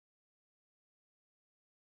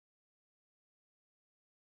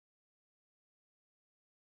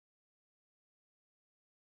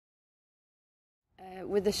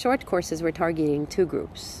With the short courses, we're targeting two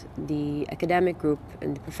groups, the academic group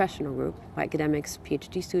and the professional group. By academics,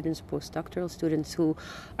 PhD students, postdoctoral students who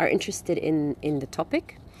are interested in the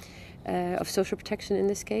topic of social protection in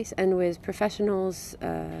this case, and with professionals,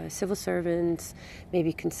 civil servants,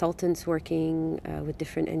 maybe consultants working with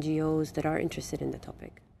different NGOs that are interested in the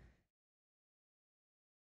topic.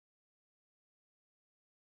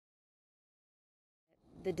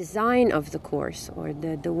 The design of the course, or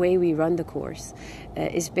the way we run the course,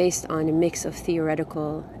 is based on a mix of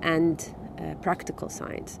theoretical and practical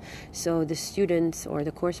science. So the students or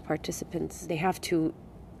the course participants, they have to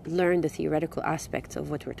learn the theoretical aspects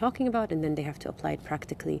of what we're talking about, and then they have to apply it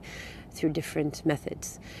practically through different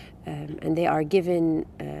methods. And they are given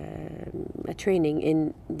a training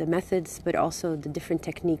in the methods, but also the different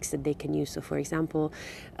techniques that they can use. So for example,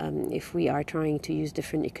 if we are trying to use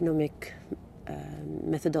different economic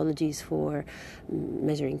methodologies for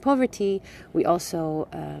measuring poverty, we also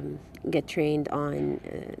get trained on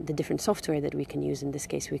the different software that we can use. In this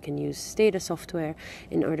case, we can use data software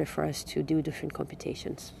in order for us to do different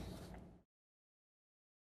computations.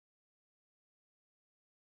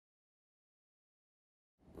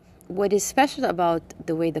 What is special about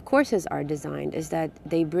the way the courses are designed is that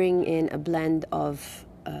they bring in a blend of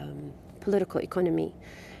political economy,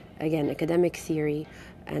 again, academic theory,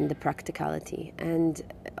 and the practicality, and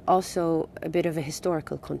also a bit of a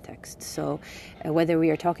historical context. So whether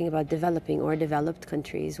we are talking about developing or developed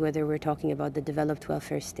countries, whether we're talking about the developed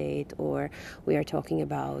welfare state or we are talking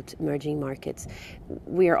about emerging markets,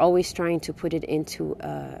 we are always trying to put it into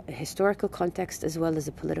a historical context as well as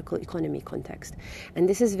a political economy context. And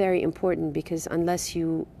this is very important because unless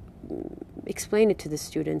you explain it to the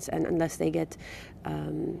students and unless they get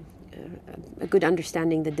a good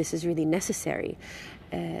understanding that this is really necessary,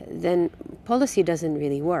 then policy doesn't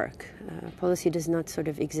really work. Policy does not sort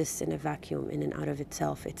of exist in a vacuum in and out of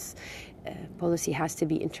itself. Policy has to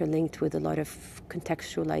be interlinked with a lot of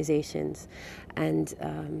contextualizations, and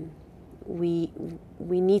we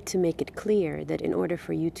need to make it clear that in order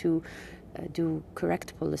for you to do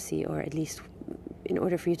correct policy, or at least in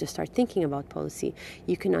order for you to start thinking about policy,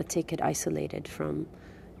 you cannot take it isolated from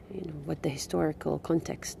what the historical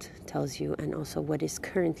context tells you, and also what is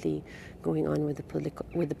currently going on with the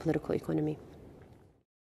political economy.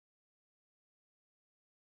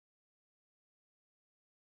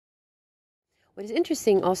 What is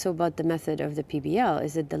interesting also about the method of the PBL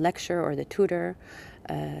is that the lecturer or the tutor,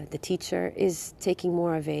 the teacher, is taking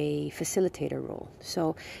more of a facilitator role.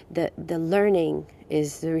 So the learning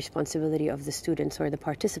is the responsibility of the students or the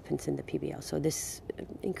participants in the PBL. So this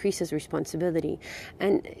increases responsibility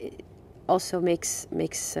and also makes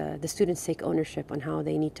the students take ownership on how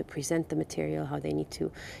they need to present the material, how they need to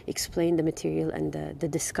explain the material, and the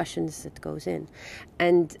discussions that goes in.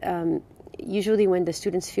 And usually when the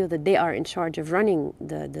students feel that they are in charge of running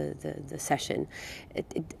the session,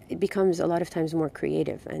 it becomes a lot of times more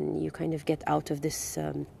creative, and you kind of get out of this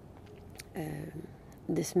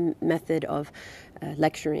this method of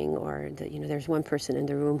lecturing, or there's one person in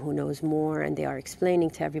the room who knows more and they are explaining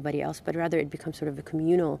to everybody else, but rather it becomes sort of a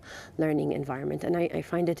communal learning environment. And I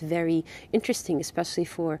find it very interesting, especially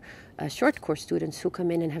for short course students who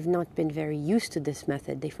come in and have not been very used to this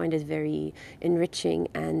method. They find it very enriching,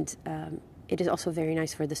 and it is also very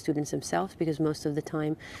nice for the students themselves, because most of the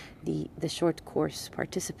time the short course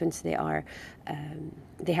participants, they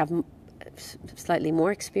have slightly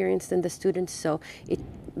more experience than the students, so it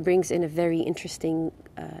brings in a very interesting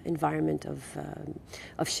environment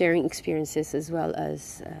of sharing experiences, as well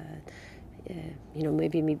as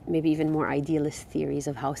maybe even more idealist theories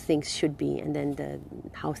of how things should be, and then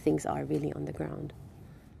how things are really on the ground.